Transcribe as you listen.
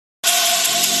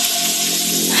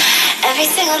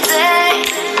Every single day,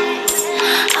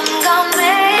 I'm gonna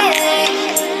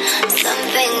make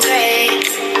something great.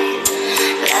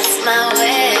 That's my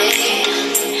way.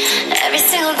 Every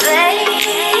single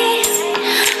day,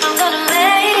 I'm gonna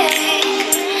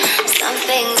make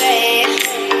something great.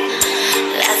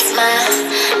 That's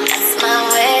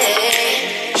my way.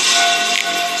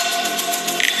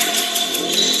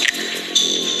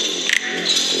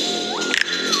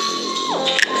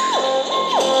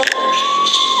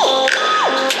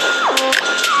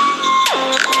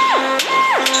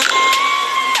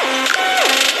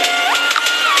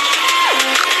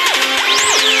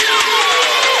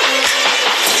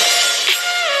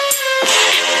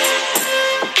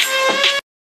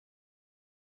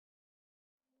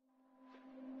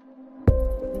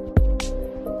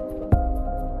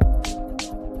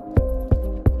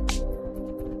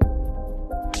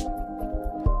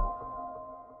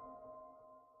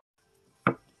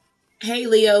 Hey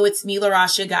Leo, it's me,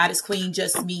 Larasha, Goddess Queen,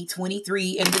 Just Me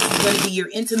 23, and this is going to be your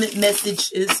intimate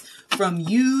messages from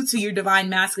you to your divine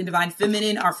masculine, divine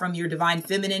feminine, or from your divine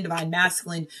feminine, divine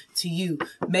masculine to you.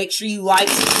 Make sure you like,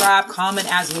 subscribe,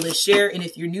 comment, as well as share. And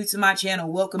if you're new to my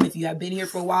channel, welcome. If you have been here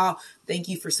for a while, thank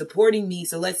you for supporting me.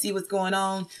 So let's see what's going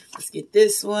on. Let's get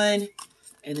this one,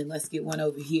 and then let's get one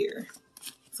over here.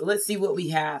 So let's see what we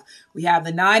have. We have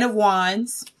the 9 of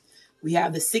Wands. We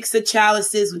have the 6 of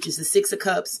Chalices, which is the 6 of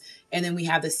Cups. And then we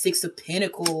have the 6 of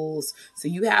Pentacles. So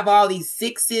you have all these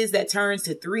 6s that turns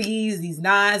to 3s, these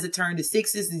 9s that turn to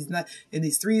 6s, and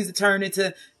these 3s that turn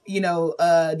into, these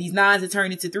 9s that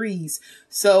turn into 3s.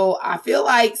 So I feel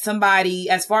like somebody,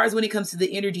 as far as when it comes to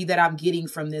the energy that I'm getting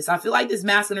from this, I feel like this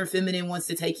masculine or feminine wants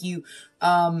to take you,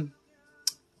 I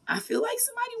feel like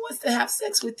somebody wants to have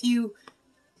sex with you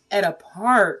at a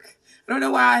park. I don't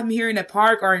know why I'm hearing a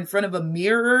park or in front of a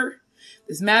mirror.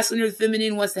 This masculine or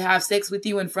feminine wants to have sex with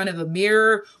you in front of a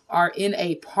mirror or in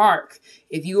a park.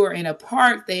 If you are in a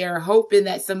park, they are hoping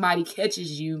that somebody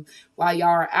catches you while y'all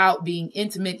are out being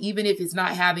intimate, even if it's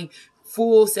not having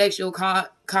full sexual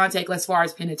contact as far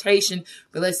as penetration.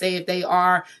 But let's say if they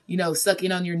are,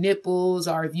 sucking on your nipples,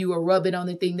 or if you are rubbing on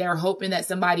the thing, they're hoping that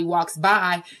somebody walks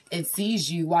by and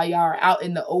sees you while y'all are out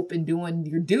in the open doing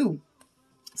your do.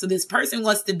 So this person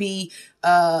wants to be,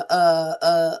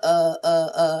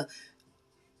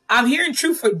 I'm hearing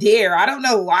truth or dare. I don't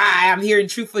know why I'm hearing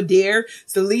truth or dare.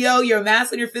 So Leo, your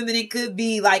masculine or feminine could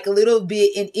be like a little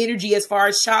bit in energy as far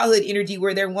as childhood energy,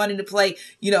 where they're wanting to play,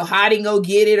 hide and go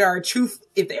get it, or truth.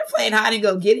 If they're playing hide and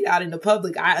go get it out in the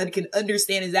public, I can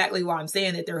understand exactly why I'm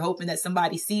saying that. They're hoping that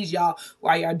somebody sees y'all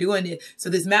while y'all doing it. So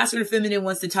this masculine or feminine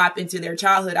wants to tap into their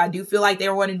childhood. I do feel like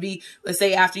they're wanting to be, let's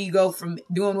say after you go from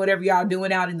doing whatever y'all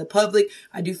doing out in the public,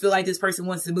 I do feel like this person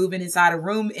wants to move in inside a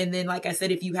room. And then, like I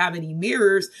said, if you have any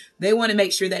mirrors, they want to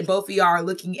make sure that both of y'all are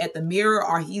looking at the mirror,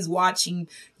 or he's watching,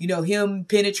 him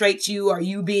penetrate you, or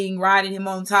you being riding him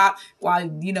on top while,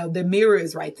 the mirror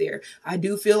is right there. I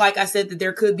do feel like I said that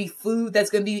there could be food that's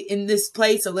going to be in this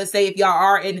place. So let's say if y'all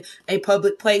are in a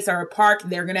public place or a park,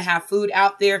 they're going to have food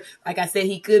out there. Like I said,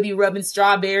 he could be rubbing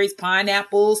strawberries,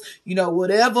 pineapples,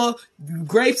 whatever,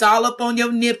 grapes all up on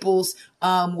your nipples.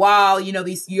 While,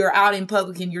 you're out in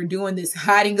public and you're doing this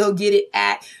hide and go get it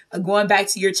act, going back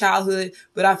to your childhood.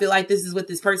 But I feel like this is what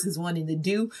this person's wanting to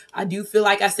do. I do feel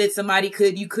like I said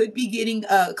you could be getting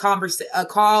a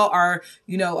call, or,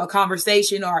 a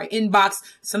conversation or an inbox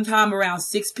sometime around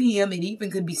 6 p.m. It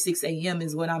even could be 6 a.m.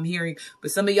 is what I'm hearing.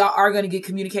 But some of y'all are going to get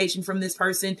communication from this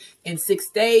person in 6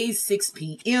 days, 6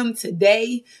 p.m.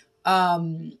 today.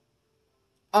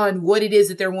 On what it is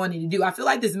that they're wanting to do. I feel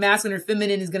like this masculine or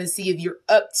feminine is going to see if you're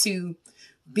up to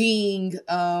being,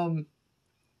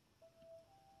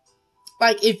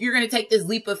 like if you're going to take this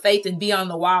leap of faith and be on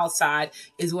the wild side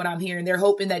is what I'm hearing. They're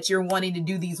hoping that you're wanting to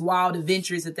do these wild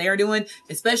adventures that they're doing,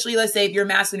 especially let's say if your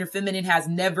masculine or feminine has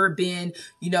never been,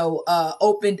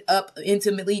 opened up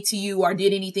intimately to you or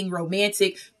did anything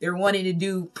romantic. They're wanting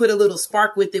to put a little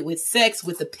spark with it, with sex,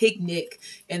 with a picnic.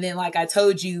 And then, like I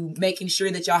told you, making sure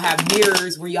that y'all have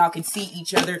mirrors where y'all can see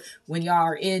each other when y'all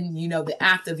are in, the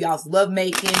act of y'all's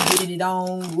lovemaking, getting it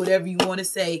on, whatever you want to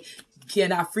say.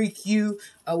 Can I freak you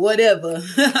or whatever?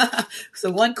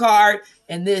 So one card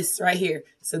and this right here.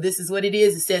 So this is what it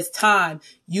is. It says time.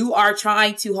 You are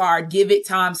trying too hard. Give it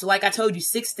time. So like I told you,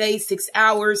 6 days, 6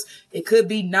 hours. It could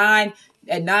be 9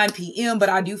 p.m. But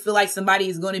I do feel like somebody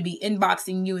is going to be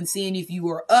inboxing you and seeing if you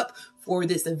are up for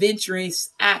this adventurous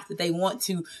act that they want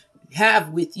to have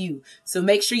with you. So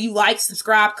make sure you like,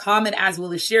 subscribe, comment, as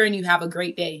well as share, and you have a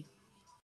great day.